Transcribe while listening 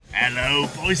Hello,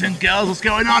 boys and girls, what's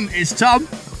going on? It's Tom.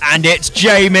 And it's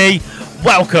Jamie.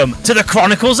 Welcome to the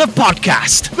Chronicles of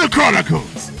Podcast. The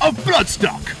Chronicles of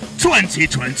Bloodstock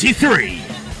 2023.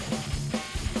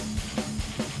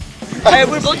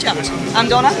 We're BloodYard. I'm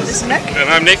Donna, this is Nick. And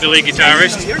I'm Nick, the lead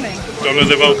guitarist. What's your name? Donna,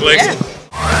 the vocalist. Yeah.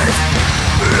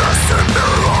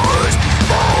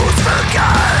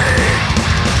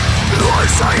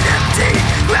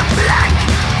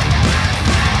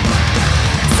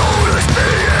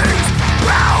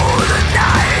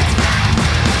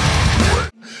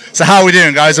 So how are we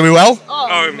doing, guys? Are we well?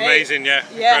 Oh, amazing, mate.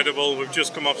 yeah. Incredible. We've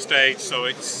just come off stage, so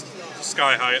it's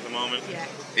sky high at the moment.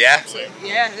 Yeah.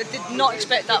 Yeah, I did not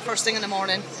expect that first thing in the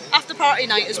morning. After party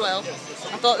night as well.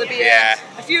 I thought there'd be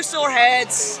a few sore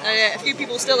heads, a few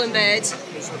people still in bed.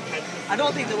 I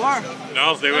don't think there were.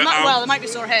 No, they were out. Well, there might be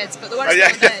sore heads, but they weren't still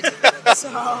in bed. So,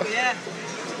 yeah.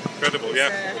 Incredible,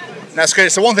 yeah. That's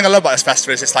great. So one thing I love about this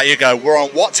festival is it's like you go, we're on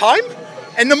what time?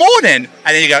 In the morning.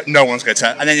 And then you go, no one's going to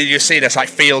turn. And then you see this like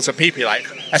fields of people.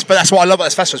 But that's what I love about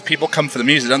this festival is people come for the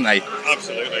music, don't they?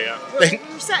 Absolutely, yeah. We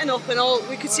were setting up and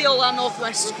we could see all our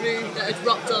Northwest crew that had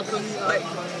rocked up and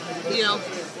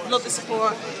love the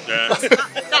support. Yeah.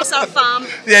 That's our fam.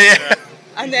 Yeah.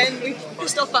 And then we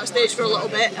pissed off backstage for a little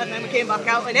bit, and then we came back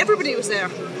out, and everybody was there.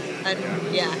 And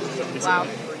wow.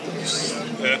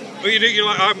 Yeah.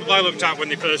 Well, I looked out when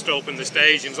they first opened the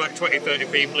stage, and there's like 20, 30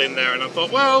 people in there, and I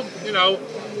thought, well,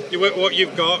 you work what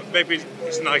you've got. Maybe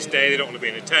it's a nice day, they don't want to be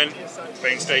in a tent.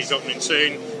 Main stage's opening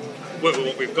soon. Work with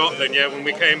what we've got. Then, when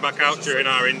we came back out during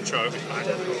our intro, it was like,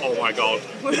 oh my god.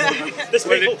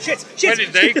 Shit. Where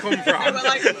did they come from? They were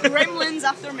like gremlins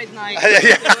after midnight.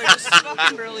 They were just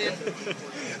fucking brilliant.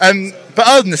 But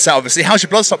other than this, obviously, how's your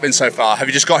Bloodstock been so far? Have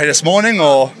you just got here this morning,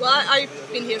 or? Well, I've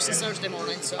been here since Thursday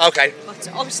morning, so. Okay. But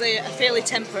obviously a fairly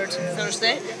tempered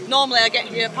Thursday. Normally I get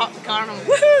here, park the car, and I'm like,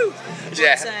 woohoo!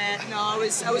 But, no, I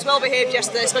was well behaved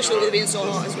yesterday, especially with it being so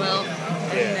hot as well.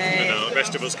 And, the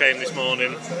rest of us came this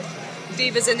morning.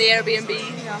 Divas in the Airbnb,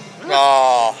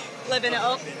 Oh. living it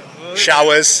up.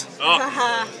 Showers.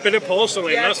 Oh, bit of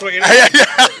porcelain, Yeah. that's what you know.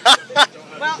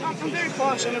 Well, I'm very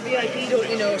posh. I'm a VIP, don't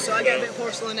you know? So I get a bit of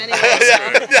porcelain anyway. So.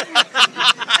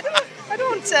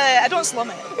 I don't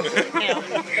slum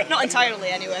it. Not entirely,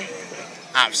 anyway.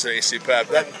 Absolutely superb.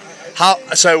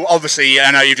 So obviously,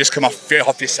 I know you've just come off your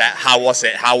set. How was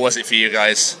it? How was it for you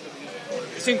guys?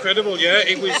 It's incredible, yeah.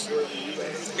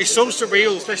 It's so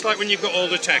surreal, especially like when you've got all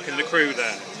the tech and the crew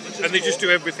there, and they just do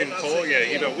everything for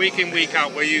you. Week in, week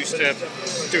out, we're used to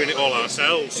doing it all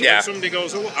ourselves. So when somebody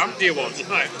goes, "Oh, what amp do you want?" You're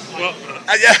like, "Well,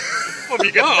 what have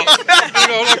you got?"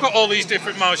 I've got all these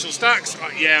different Marshall stacks.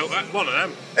 Like, yeah, one of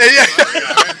them.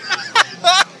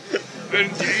 And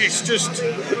it's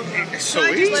so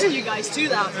I easy. just let you guys do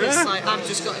that. It's like I've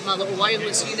just got my little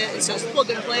wireless unit. It's just plug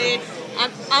and play.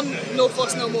 I'm no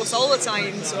fuss, no muss all the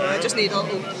time, so I just need a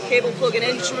little cable plugging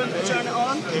instrument to turn it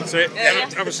on. That's it.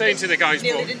 I was saying to the guys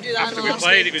after we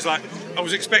played, it was like I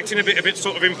was expecting a bit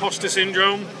sort of imposter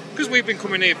syndrome because we've been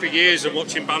coming here for years and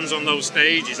watching bands on those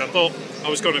stages. I thought I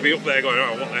was going to be up there going,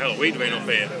 "Oh, what the hell are we doing up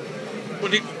here?"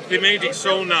 But they made it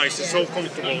so nice and so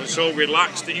comfortable and so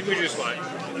relaxed that you were just like,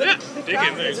 yeah,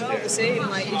 digging this. It's all the same.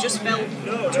 Like it just felt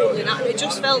totally natural. It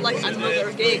just felt like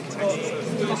another gig.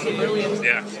 Fucking brilliant.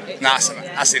 Yeah.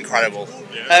 That's incredible.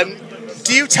 Yeah.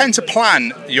 Do you tend to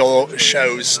plan your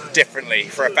shows differently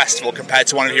for a festival compared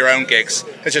to one of your own gigs?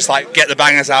 It's just like get the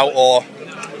bangers out, or?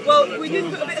 Well, we did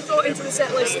put a bit of thought into the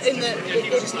set list in that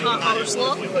it's a half-hour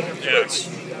slot, which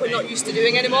we're not used to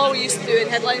doing anymore. We're used to doing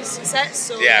headline sets,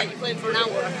 so like you're playing for an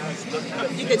hour.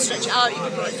 You could stretch it out, you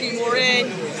could put a few more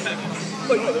in.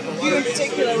 But you in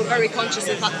particular were very conscious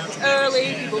of that it's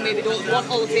early, people maybe don't want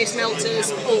all the face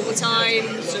melters all the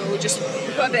time, so we just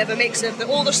put a bit of a mix of the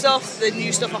older stuff, the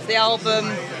new stuff off the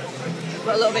album,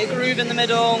 put a little bit of groove in the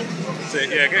middle. We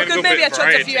could maybe have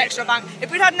chucked a few extra bang.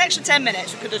 If we'd had an extra 10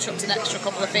 minutes, we could have chucked an extra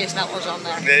couple of face melters on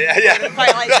there. Yeah. I'd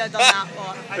quite like to have done that,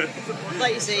 but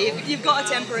like you say, if you've got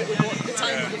to temper it with what the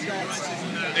time that was best.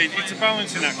 It's a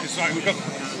balancing act because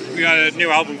we had a new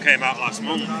album came out last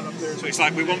month, so it's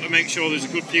like we want to make sure there's a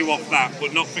good few off that,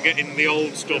 but not forgetting the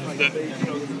old stuff that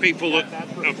people that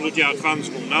are BloodYard fans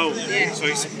will know. Yeah. So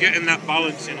it's getting that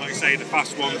balance in, like I say, the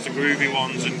fast ones, the groovy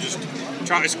ones, and just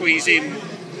try to squeeze in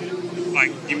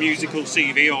like your musical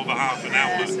CV over half an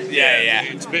hour. Yeah.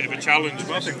 It's a bit of a challenge,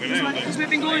 but I think we nailed it. Because we've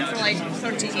been going for like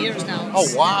 13 years now. Oh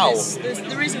wow!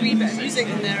 There is a wee bit of music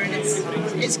in there, and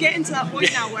it's getting to that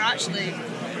point now where actually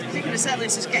picking a set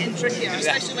list is getting trickier,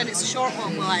 especially when it's a short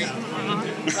one. We're like,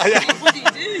 what do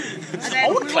you do? And then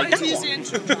we wanted to use the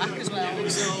intro track as well,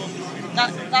 so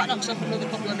that knocks up another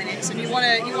couple of minutes, and you want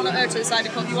to err to the side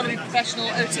of you want to be professional,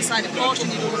 err to the side of caution.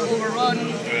 You don't want to overrun.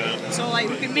 So like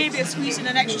we can maybe squeeze in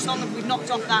an extra song if we've knocked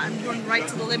off that and run right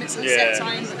to the limits of the set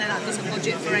times, and then that doesn't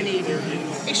budget for any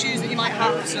issues that you might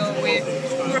have. So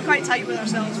we're quite tight with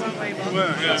ourselves, aren't we?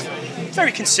 But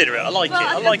Very considerate. I like it.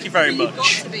 I like you very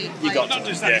much. You got to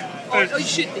be. Yeah. Oh, you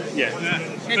should be. Yeah.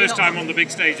 First time on the big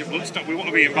stage at Bloodstock, we want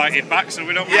to be invited back, so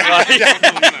we don't.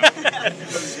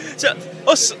 So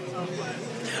us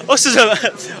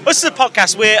as a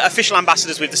podcast, we're official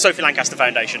ambassadors with the Sophie Lancaster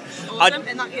Foundation. Awesome.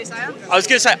 In that case, I am. I was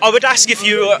going to say, I would ask if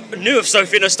you knew of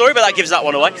Sophie in her story, but that gives that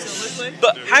one away. Absolutely.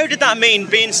 But how did that mean,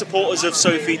 being supporters of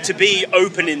Sophie, to be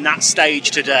opening that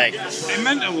stage today? It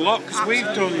meant a lot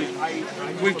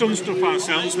because we've done stuff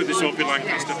ourselves with the Sophie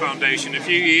Lancaster Foundation. A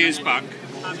few years back,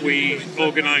 we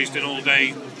organised an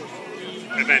all-day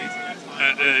event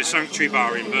at a Sanctuary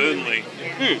Bar in Burnley.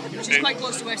 Which is quite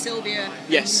close to where Sylvia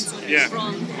Yes. Yeah,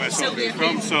 from. where Sylvia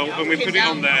Sylvia's from. And we put it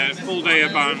on there, full day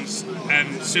of bands,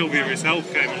 and Sylvia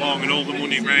herself came along, and all the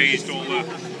money raised, all the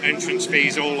entrance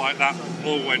fees, all like that,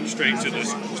 all went straight to the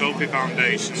Sophie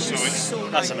Foundation. So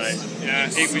That's amazing. yeah,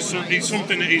 it's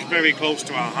something that is very close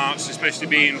to our hearts, especially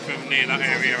being from near that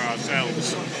area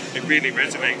ourselves. It really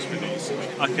resonates with us.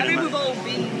 I think we've all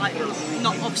been like,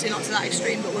 not obviously not to that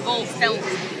extreme, but we've all felt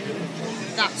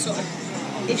that sort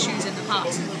of issues in the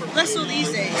past. Less so these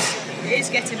days. It is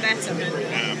getting better.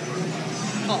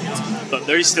 But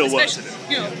there is still work to do.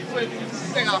 You know, we're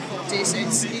in our 40s.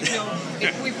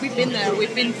 We've been there.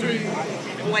 We've been through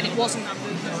when it wasn't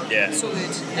so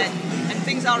good, and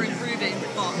things are improving,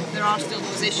 but there are still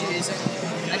those issues,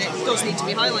 and it does need to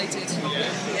be highlighted.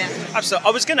 Yeah. Absolutely.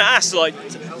 I was going to ask, like,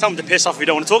 tell them to piss off if you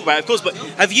don't want to talk about it, of course, but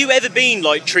have you ever been,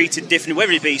 like, treated differently,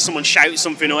 whether it be someone shouts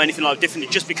something or anything like differently,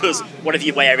 just because whatever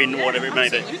you're wearing or whatever it may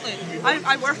be? Absolutely.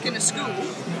 I work in a school,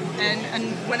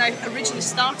 and when I originally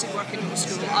started working in the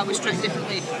school, I was treated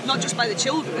differently, not just by the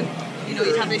children. You know,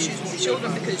 you'd have issues with the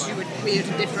children because you were weird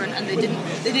and different, and they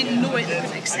didn't know it, they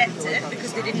couldn't accept it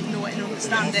because they didn't know it and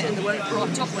understand it, and they weren't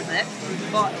brought up with it.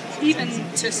 But even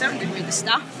to a certain degree, the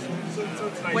staff,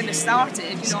 when they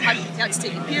started, you know, you had to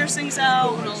take your piercings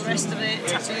out and all the rest of it.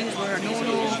 Tattoos were a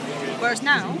no-no. Whereas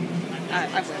now, I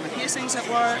wear my piercings at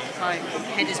work. My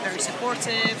head is very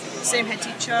supportive. Same head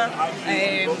teacher.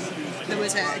 There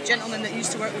was a gentleman that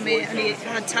used to work with me, and he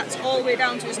had tats all the way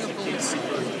down to his knuckles,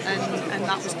 and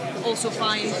that was also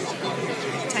fine.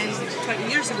 10, 20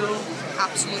 years ago,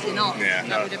 absolutely not. Yeah,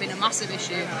 that would have been a massive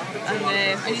issue.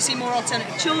 And you see more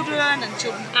alternative children, and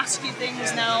children ask you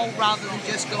things now rather than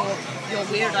just go, "You're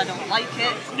weird, I don't like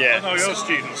it." Yeah. I know your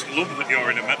students love that you're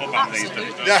in a metal band these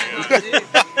days. Yeah.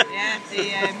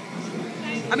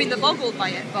 I mean, they're boggled by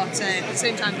it, but at the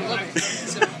same time, they love it.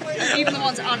 So, even the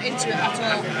ones that aren't into it at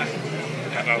all,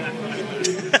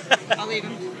 I'll leave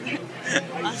them.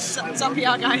 Some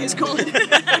PR guy is calling.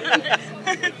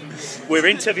 We're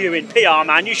interviewing PR,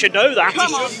 man. You should know that.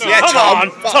 Come on, Yeah,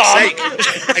 Tom. Fuck's sake.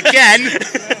 Again.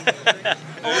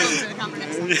 Hold on to the camera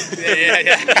next time.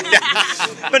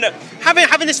 Yeah. But no,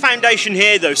 having this foundation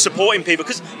here, though, supporting people,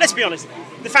 because let's be honest,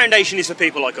 the foundation is for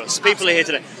people like us. People are here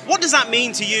today. What does that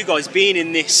mean to you guys, being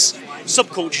in this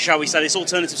subculture, shall we say, this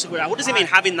alternative subculture? What does it mean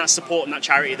having that support and that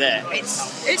charity there?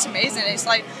 It's amazing. It's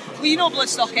like, well, you know,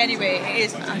 Bloodstock anyway. It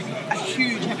is a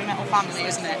huge heavy metal family,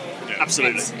 isn't it? Yeah.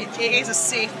 Absolutely. It is a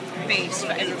safe base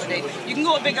for everybody. You can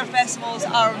go to bigger festivals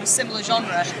that are of a similar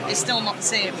genre. It's still not the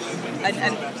same,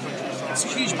 and it's a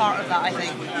huge part of that, I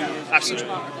think. Absolutely.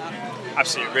 Huge part of that.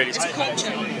 Absolutely, really. It's a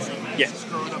culture. Yeah.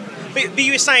 But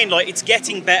you were saying, like, it's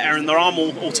getting better and there are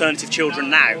more alternative children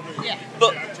now. Yeah.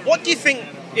 But what do you think,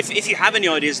 if you have any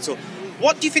ideas at all,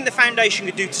 what do you think the foundation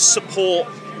could do to support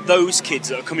those kids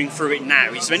that are coming through it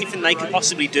now? Is there anything they could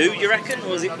possibly do, you reckon?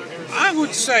 Or is it... I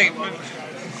would say,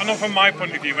 I know from my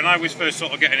point of view, when I was first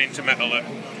sort of getting into metal at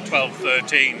 12,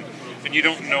 13, and you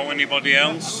don't know anybody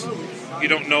else, you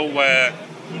don't know where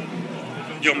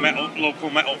your local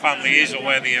metal family is or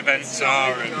where the events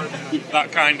are and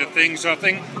that kind of thing. So I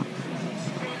think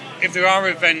if there are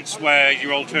events where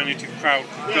your alternative crowd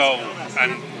can go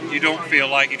and you don't feel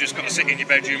like you just got to sit in your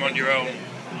bedroom on your own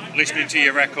listening to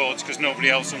your records because nobody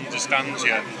else understands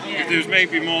you, if there's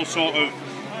maybe more sort of,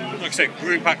 like I say,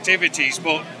 group activities,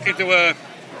 but if there were,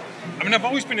 I mean, I've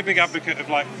always been a big advocate of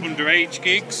like underage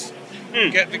gigs.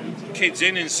 Get the kids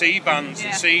in and see bands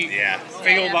and feel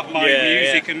that live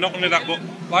music and not only that, but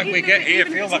like Even we get if here,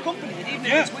 it's feel that. accompanied, even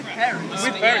if it's with parents.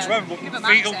 With parents, well, but Give them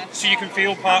feel access. so you can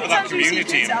feel part of that Sometimes we see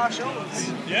community. kids at our shows.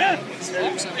 Yeah. It's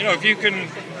awesome. You know, if you can,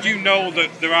 you know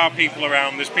that there are people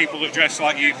around. There's people that dress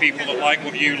like you, people that like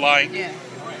what you like. Yeah.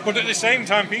 But at the same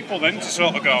time, people then to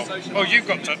sort of go, oh,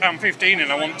 I'm 15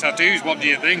 and I want tattoos, what do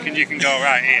you think? And you can go,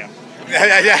 right here.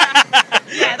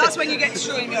 Yeah, that's when you get to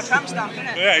show him your tramp stamp, isn't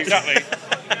it? Yeah, exactly.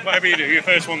 Whatever you do, your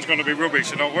first one's going to be rubbish,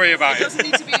 so don't worry about It doesn't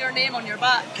need to be your name on your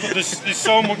back. But there's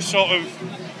so much sort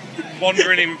of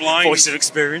wandering in blind. Voice of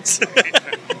experience.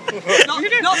 Not me.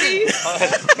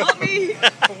 Not me.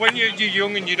 But when you're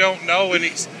young and you don't know, and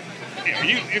it's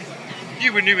if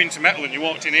you were new into metal and you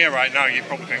walked in here right now, you'd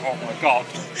probably think, oh my god,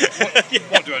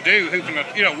 what do I do? Who can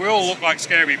I? You know, we all look like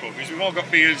scary buggies. We've all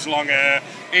got beards, long hair.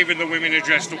 Even the women are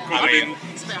dressed up covered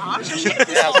It's a bit harsh, isn't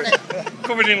it?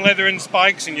 covered in leather and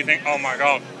spikes, and you think, oh my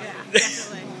god. Yeah,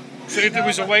 definitely. So if there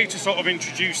was a way to sort of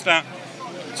introduce that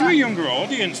to a younger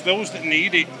audience, those that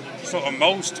need it sort of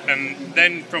most, and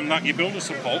then from that you build a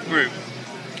support group.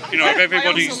 You know, if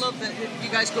everybody's... I also love that you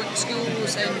guys go to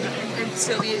schools and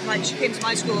Sylvia, like, she came to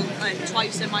my school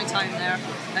twice in my time there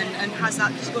and has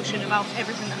that discussion about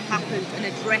everything that happened and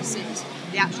addresses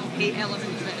the actual hate element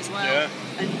of it as well,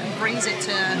 and brings it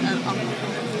to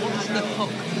the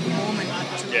hook moment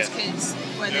to those kids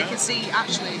where they can see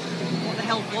actually what the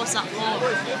hell was that for?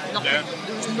 Nothing.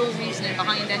 There was no reasoning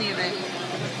behind any of it.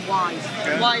 Why?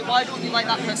 Why don't you like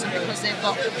that person because they've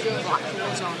got black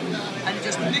clothes on? And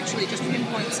just literally just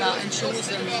pinpoints that and shows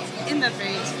them in their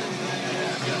face,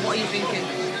 what are you thinking?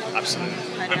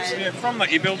 Absolutely. And from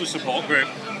that you build a support group.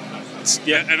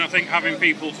 Yeah. And I think having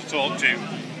people to talk to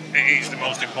is the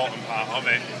most important part of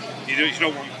it. You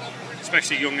don't want,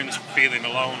 especially young'uns, feeling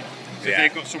alone. If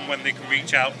they've got someone they can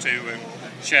reach out to and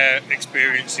share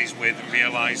experiences with and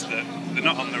realise that they're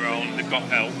not on their own, they've got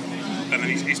help, and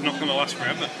it's not going to last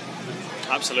forever.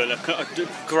 Absolutely.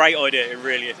 Great idea, it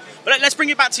really is. But let's bring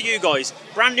it back to you guys.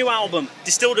 Brand new album,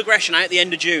 Distilled Aggression, out at the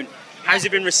end of June. How's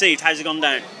it been received? How's it gone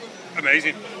down?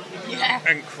 Amazing. Yeah.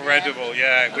 Incredible,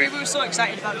 yeah. We were so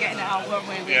excited about getting it out, weren't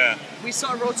we? We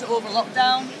sort of wrote it over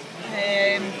lockdown.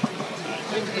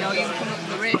 You know, you were coming up with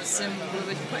the riffs and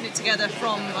we were putting it together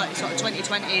from like sort of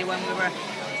 2020 when we were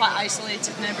quite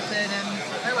isolated and everything, and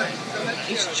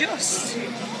it's just...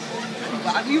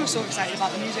 We were so excited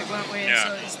about the music, weren't we?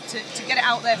 Yeah. And so to get it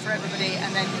out there for everybody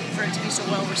and then for it to be so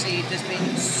well received has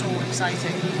been so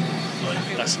exciting.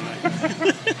 That's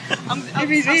nice. If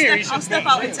he's here, I'll step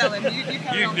out and tell him. You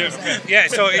carry on. Yeah,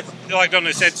 so like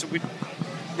Donna said, so we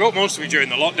wrote most of it during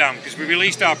the lockdown because we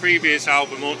released our previous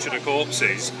album, Orchard of the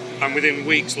Corpses, and within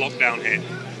weeks lockdown hit.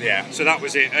 Yeah. So that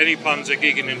was it. Any plans of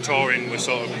gigging and touring were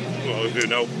sort of,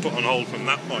 put on hold from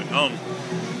that point on.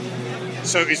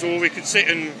 So it's all we could sit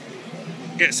and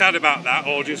get sad about that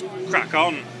or just crack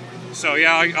on. So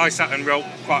yeah, I sat and wrote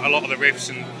quite a lot of the riffs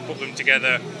and put them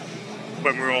together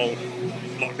when we were all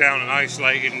locked down and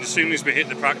isolated, and as soon as we hit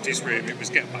the practice room it was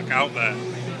get back out there,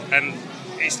 and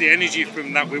it's the energy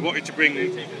from that. We wanted to bring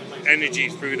energy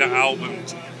through that album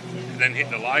to then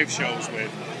hit the live shows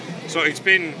with. So it's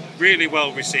been really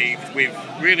well received. We've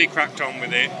really cracked on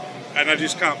with it, and I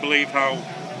just can't believe how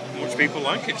much people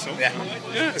like it. So yeah,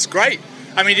 it's great.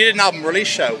 I mean, you did an album release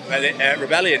show at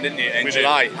Rebellion, didn't you, in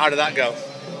July? How did that go?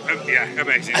 Yeah,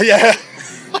 amazing. Yeah.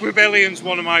 Rebellion's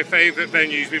one of my favourite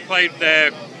venues. We played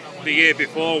there the year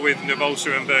before with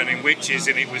Nervosa and Burning Witches,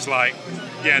 and it was like,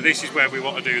 yeah, this is where we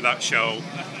want to do that show.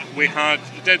 We had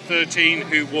Dead 13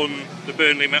 who won the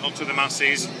Burnley Metal to the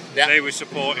Masses. Yeah. They were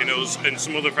supporting us, and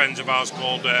some other friends of ours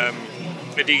called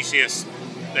Odysseus.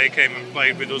 They came and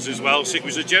played with us as well. So it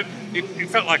was it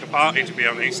felt like a party, to be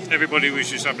honest. Everybody was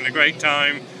just having a great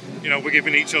time. You know, we're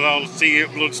giving each other, I'll see you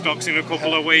at Bloodstocks in a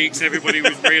couple of weeks. Everybody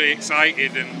was really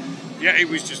excited, and yeah, it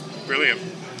was just brilliant.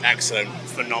 Excellent.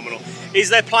 Phenomenal. Is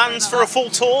there plans for a full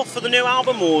tour for the new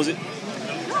album, or is it?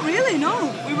 Not really,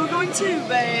 no. We were going to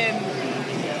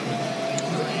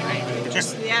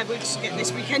we'll just get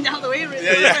this weekend out of the way, really.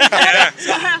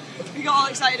 So, we got all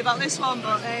excited about this one,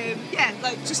 but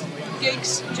like just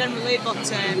gigs generally, but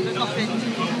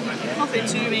nothing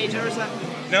too major, is it?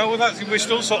 No, well, we're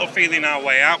still sort of feeling our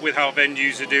way out with how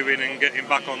venues are doing and getting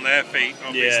back on their feet,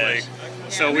 obviously. Yeah.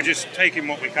 So we're just taking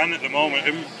what we can at the moment.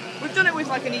 And we've done it with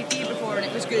like an EP before, and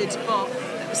it was good, but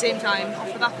at the same time,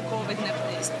 off the back of COVID and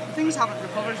everything, things haven't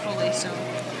recovered fully, so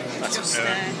it's just...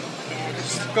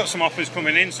 We've got some offers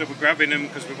coming in, so we're grabbing them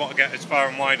because we want to get as far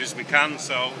and wide as we can.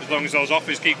 So as long as those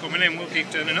offers keep coming in, we'll keep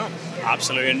turning up.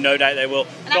 Absolutely, and no doubt they will.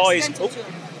 Guys,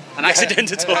 an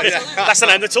accidental tour. Yeah. That's the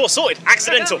name of the tour, sorted.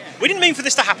 Accidental. We didn't mean for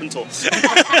this to happen, tour.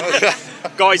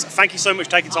 Guys, thank you so much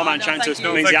for taking time out and chatting to us.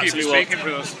 No, It means thank the you for absolute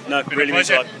speaking world. for us. No, Been really a means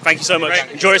a pleasure. lot. Thank you so much.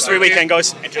 Great. Enjoy the rest of your weekend,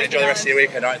 guys. Enjoy the rest of your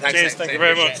weekend. All right, thanks. Cheers, thank you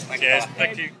very much. Cheers. Cheers,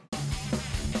 thank you.